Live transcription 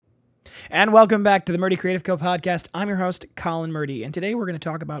And welcome back to the Murdy Creative Co podcast. I'm your host, Colin Murdy, and today we're going to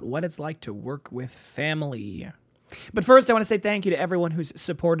talk about what it's like to work with family. But first, I want to say thank you to everyone who's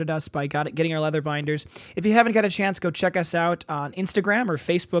supported us by getting our leather binders. If you haven't got a chance, go check us out on Instagram or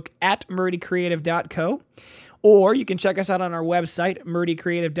Facebook at murdycreative.co. Or you can check us out on our website,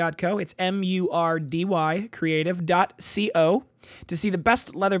 murdycreative.co. It's M-U-R-D-Y creative.co to see the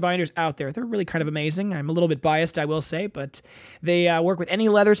best leather binders out there. They're really kind of amazing. I'm a little bit biased, I will say, but they work with any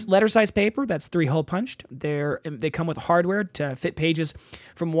letter size paper that's 3-hole punched. They come with hardware to fit pages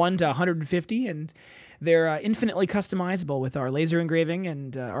from 1 to 150, and they're infinitely customizable with our laser engraving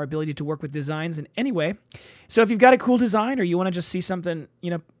and our ability to work with designs in any way. So if you've got a cool design or you want to just see something,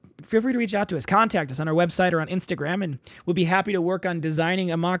 feel free to reach out to us. Contact us on our website or on Instagram, and we'll be happy to work on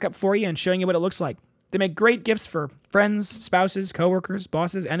designing a mock-up for you and showing you what it looks like. They make great gifts for friends, spouses, coworkers,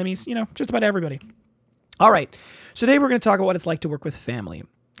 bosses, enemies, just about everybody. All right, so today we're going to talk about what it's like to work with family.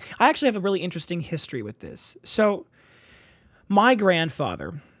 I actually have a really interesting history with this. So my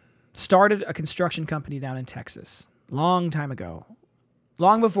grandfather started a construction company down in Texas long time ago.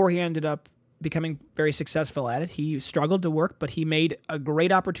 Long before he ended up becoming very successful at it. He struggled to work, but he made a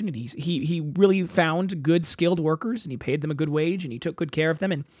great opportunity. He really found good, skilled workers, and he paid them a good wage, and he took good care of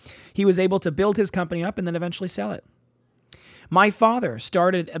them, and he was able to build his company up and then eventually sell it. My father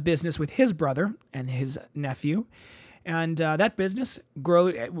started a business with his brother and his nephew, and that business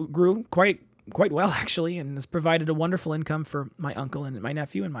grew quite well, actually, and has provided a wonderful income for my uncle and my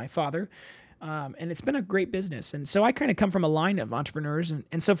nephew and my father. And it's been a great business. And so I kind of come from a line of entrepreneurs.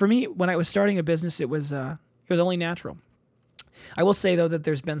 And so for me, when I was starting a business, it was only natural. I will say, though, that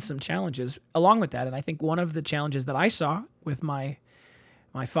there's been some challenges along with that. And I think one of the challenges that I saw with my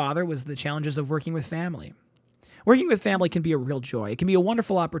father was the challenges of working with family. Working with family can be a real joy. It can be a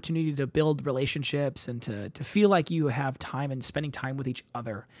wonderful opportunity to build relationships and to feel like you have time and spending time with each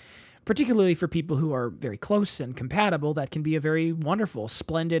other. Particularly for people who are very close and compatible, that can be a very wonderful,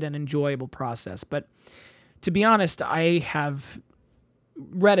 splendid, and enjoyable process. But to be honest, I have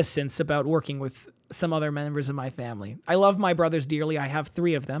reticence about working with some other members of my family. I love my brothers dearly. I have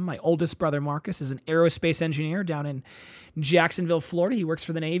 3 of them. My oldest brother, Marcus, is an aerospace engineer down in Jacksonville, Florida. He works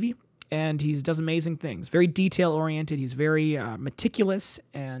for the Navy, and he does amazing things. Very detail-oriented. He's very meticulous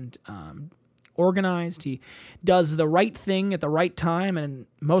and organized. He does the right thing at the right time, and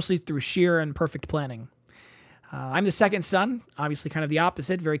mostly through sheer and perfect planning. I'm the second son, obviously kind of the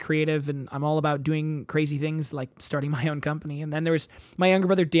opposite, very creative, and I'm all about doing crazy things like starting my own company. And then there's my younger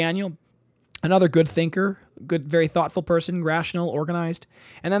brother, Daniel, another good thinker, good, very thoughtful person, rational, organized.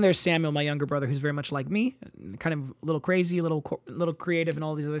 And then there's Samuel, my younger brother, who's very much like me, kind of a little crazy, a little creative, and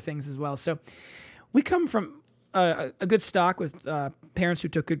all these other things as well. So we come from a good stock with parents who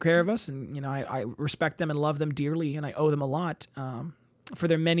took good care of us, and I respect them and love them dearly, and I owe them a lot for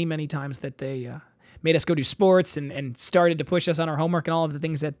their many, many times that they made us go do sports and started to push us on our homework and all of the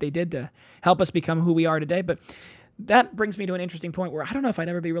things that they did to help us become who we are today. But that brings me to an interesting point where I don't know if I'd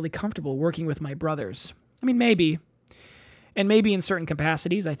ever be really comfortable working with my brothers. I mean, maybe in certain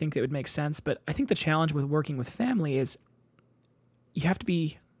capacities, I think it would make sense, but I think the challenge with working with family is you have to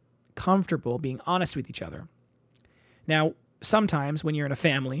be comfortable being honest with each other. Now, sometimes when you're in a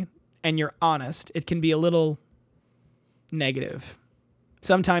family and you're honest, it can be a little negative.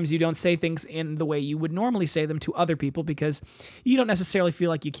 Sometimes you don't say things in the way you would normally say them to other people because you don't necessarily feel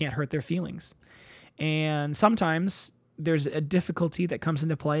like you can't hurt their feelings. And sometimes there's a difficulty that comes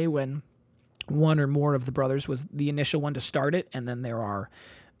into play when one or more of the brothers was the initial one to start it, and then there are,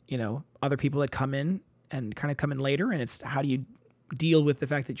 other people that come in and kind of come in later, and it's how do you deal with the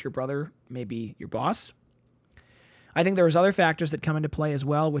fact that your brother may be your boss? I think there's other factors that come into play as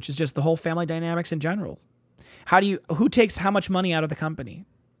well, which is just the whole family dynamics in general. Who takes how much money out of the company?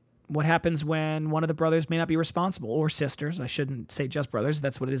 What happens when one of the brothers may not be responsible, or sisters? I shouldn't say just brothers.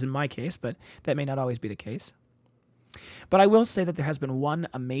 That's what it is in my case, but that may not always be the case. But I will say that there has been one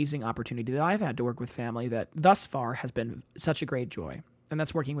amazing opportunity that I've had to work with family that thus far has been such a great joy, and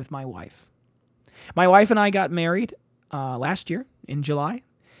that's working with my wife. My wife and I got married last year in July.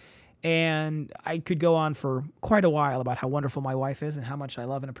 And I could go on for quite a while about how wonderful my wife is and how much I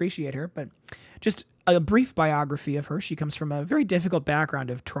love and appreciate her. But just a brief biography of her. She comes from a very difficult background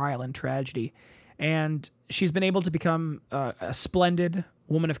of trial and tragedy. And she's been able to become a splendid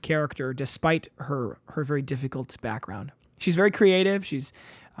woman of character despite her very difficult background. She's very creative. She's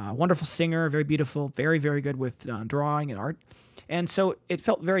a wonderful singer, very beautiful, very, very good with drawing and art. And so it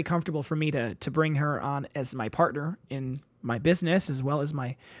felt very comfortable for me to bring her on as my partner in my business as well as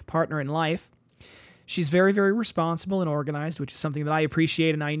my partner in life. She's very, very responsible and organized, which is something that I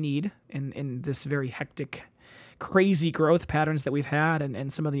appreciate and I need in this very hectic crazy growth patterns that we've had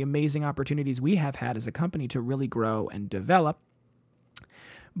and some of the amazing opportunities we have had as a company to really grow and develop.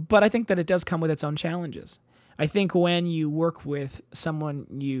 But I think that it does come with its own challenges. I think when you work with someone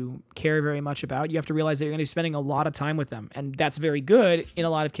you care very much about, you have to realize that you're going to be spending a lot of time with them. And that's very good in a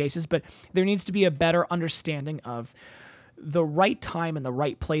lot of cases, but there needs to be a better understanding of the right time and the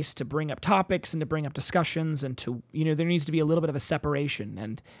right place to bring up topics and to bring up discussions and to, there needs to be a little bit of a separation.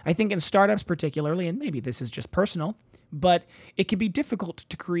 And I think in startups particularly, and maybe this is just personal, but it can be difficult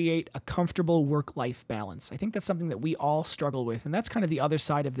to create a comfortable work-life balance. I think that's something that we all struggle with, and that's kind of the other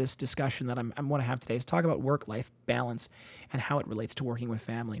side of this discussion that I want to have today is talk about work-life balance and how it relates to working with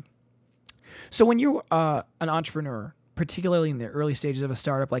family. So when you're an entrepreneur, particularly in the early stages of a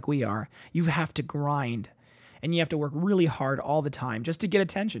startup like we are, you have to grind. And you have to work really hard all the time just to get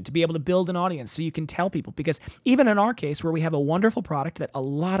attention, to be able to build an audience so you can tell people. Because even in our case, where we have a wonderful product that a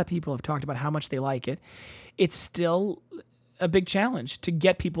lot of people have talked about how much they like it, it's still a big challenge to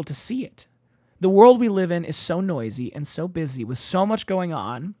get people to see it. The world we live in is so noisy and so busy with so much going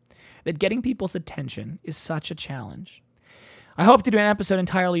on that getting people's attention is such a challenge. I hope to do an episode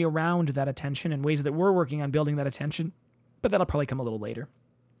entirely around that attention and ways that we're working on building that attention, but that'll probably come a little later.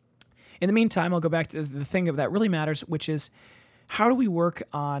 In the meantime, I'll go back to the thing that really matters, which is how do we work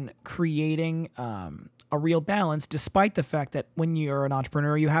on creating a real balance, despite the fact that when you're an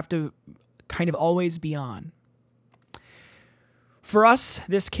entrepreneur, you have to kind of always be on. For us,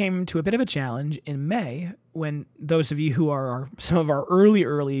 this came to a bit of a challenge in May when those of you who are some of our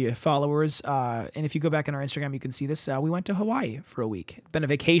early followers, and if you go back on our Instagram, you can see this, we went to Hawaii for a week. It's been a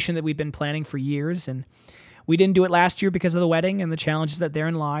vacation that we've been planning for years, and we didn't do it last year because of the wedding and the challenges that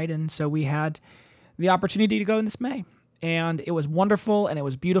therein lied, and so we had the opportunity to go in this May. And it was wonderful, and it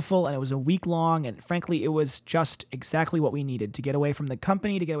was beautiful, and it was a week long, and frankly, it was just exactly what we needed to get away from the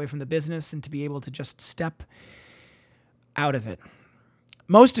company, to get away from the business, and to be able to just step out of it.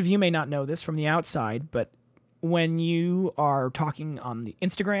 Most of you may not know this from the outside, but when you are talking on the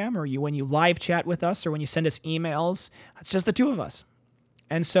Instagram, or when you live chat with us, or when you send us emails, it's just the two of us.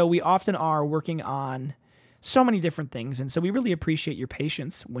 And so we often are working on so many different things. And so we really appreciate your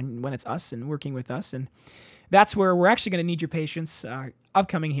patience when it's us and working with us. And that's where we're actually going to need your patience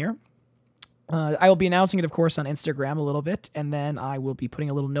upcoming here. I will be announcing it, of course, on Instagram a little bit, and then I will be putting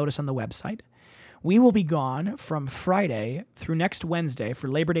a little notice on the website. We will be gone from Friday through next Wednesday for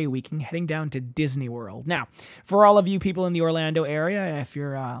Labor Day weekend, heading down to Disney World. Now, for all of you people in the Orlando area, if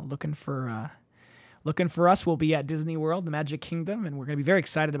you're looking for us, we'll be at Disney World, the Magic Kingdom, and we're going to be very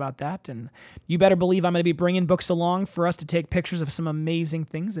excited about that. And you better believe I'm going to be bringing books along for us to take pictures of some amazing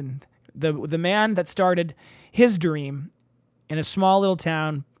things. And the man that started his dream in a small little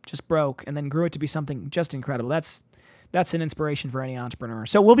town just broke and then grew it to be something just incredible. That's an inspiration for any entrepreneur.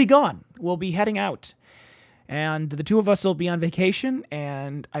 So we'll be gone. We'll be heading out. And the two of us will be on vacation,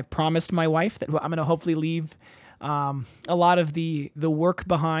 and I've promised my wife that I'm going to hopefully leave a lot of the work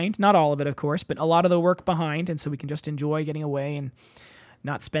behind, not all of it, of course, but a lot of the work behind. And so we can just enjoy getting away and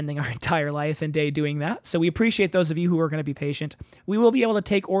not spending our entire life and day doing that. So we appreciate those of you who are going to be patient. We will be able to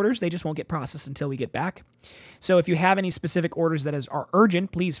take orders. They just won't get processed until we get back. So if you have any specific orders that are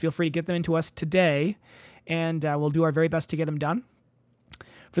urgent, please feel free to get them into us today, and we'll do our very best to get them done.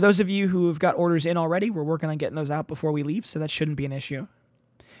 For those of you who have got orders in already, we're working on getting those out before we leave, so that shouldn't be an issue.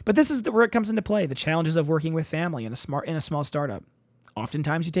 But this is where it comes into play, the challenges of working with family in a small startup.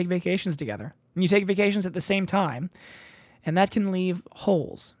 Oftentimes you take vacations together, and you take vacations at the same time, and that can leave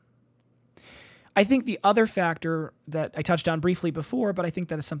holes. I think the other factor that I touched on briefly before, but I think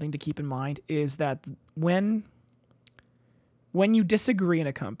that is something to keep in mind, is that when you disagree in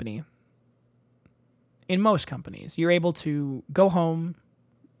a company, in most companies, you're able to go home,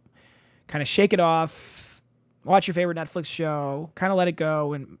 kind of shake it off, watch your favorite Netflix show, kind of let it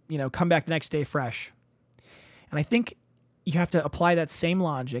go, and come back the next day fresh. And I think you have to apply that same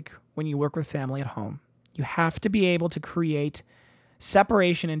logic when you work with family at home. You have to be able to create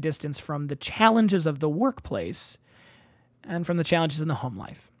separation and distance from the challenges of the workplace and from the challenges in the home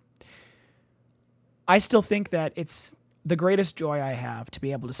life. I still think that it's the greatest joy I have to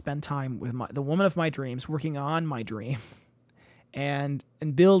be able to spend time with the woman of my dreams, working on my dream, and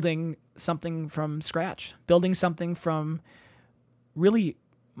building something from scratch, building something from really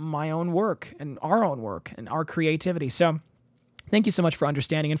my own work and our creativity. So thank you so much for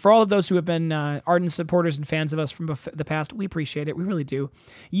understanding. And for all of those who have been ardent supporters and fans of us from the past, we appreciate it. We really do.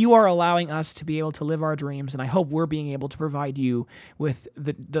 You are allowing us to be able to live our dreams, and I hope we're being able to provide you with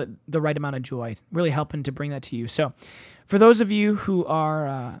the right amount of joy, really helping to bring that to you. So for those of you who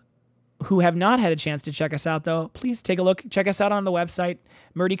are who have not had a chance to check us out, though, please take a look. Check us out on the website,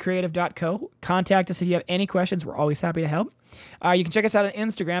 murdycreative.co. Contact us if you have any questions. We're always happy to help. You can check us out on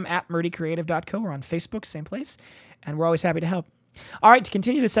Instagram at murdycreative.co or on Facebook, same place, and we're always happy to help. All right, to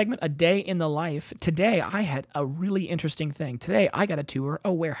continue the segment, A Day in the Life, today I had a really interesting thing. Today I got to tour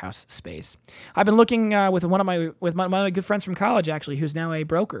a warehouse space. I've been looking with one of my good friends from college, actually, who's now a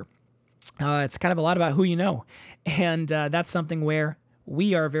broker. It's kind of a lot about who you know, and that's something where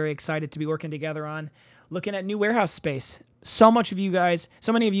we are very excited to be working together on looking at new warehouse space. So many of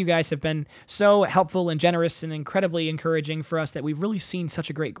you guys have been so helpful and generous and incredibly encouraging for us that we've really seen such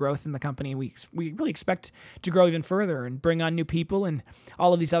a great growth in the company. We really expect to grow even further and bring on new people and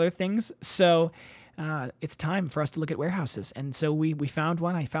all of these other things. So it's time for us to look at warehouses. And so we found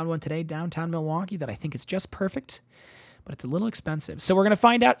one. I found one today downtown Milwaukee that I think is just perfect, but it's a little expensive. So we're going to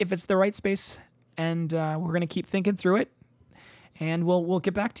find out if it's the right space, and we're going to keep thinking through it, and we'll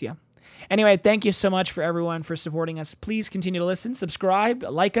get back to you. Anyway, thank you so much for everyone for supporting us. Please continue to listen, subscribe,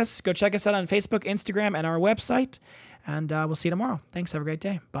 like us, go check us out on Facebook, Instagram, and our website, and we'll see you tomorrow. Thanks. Have a great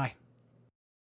day. Bye.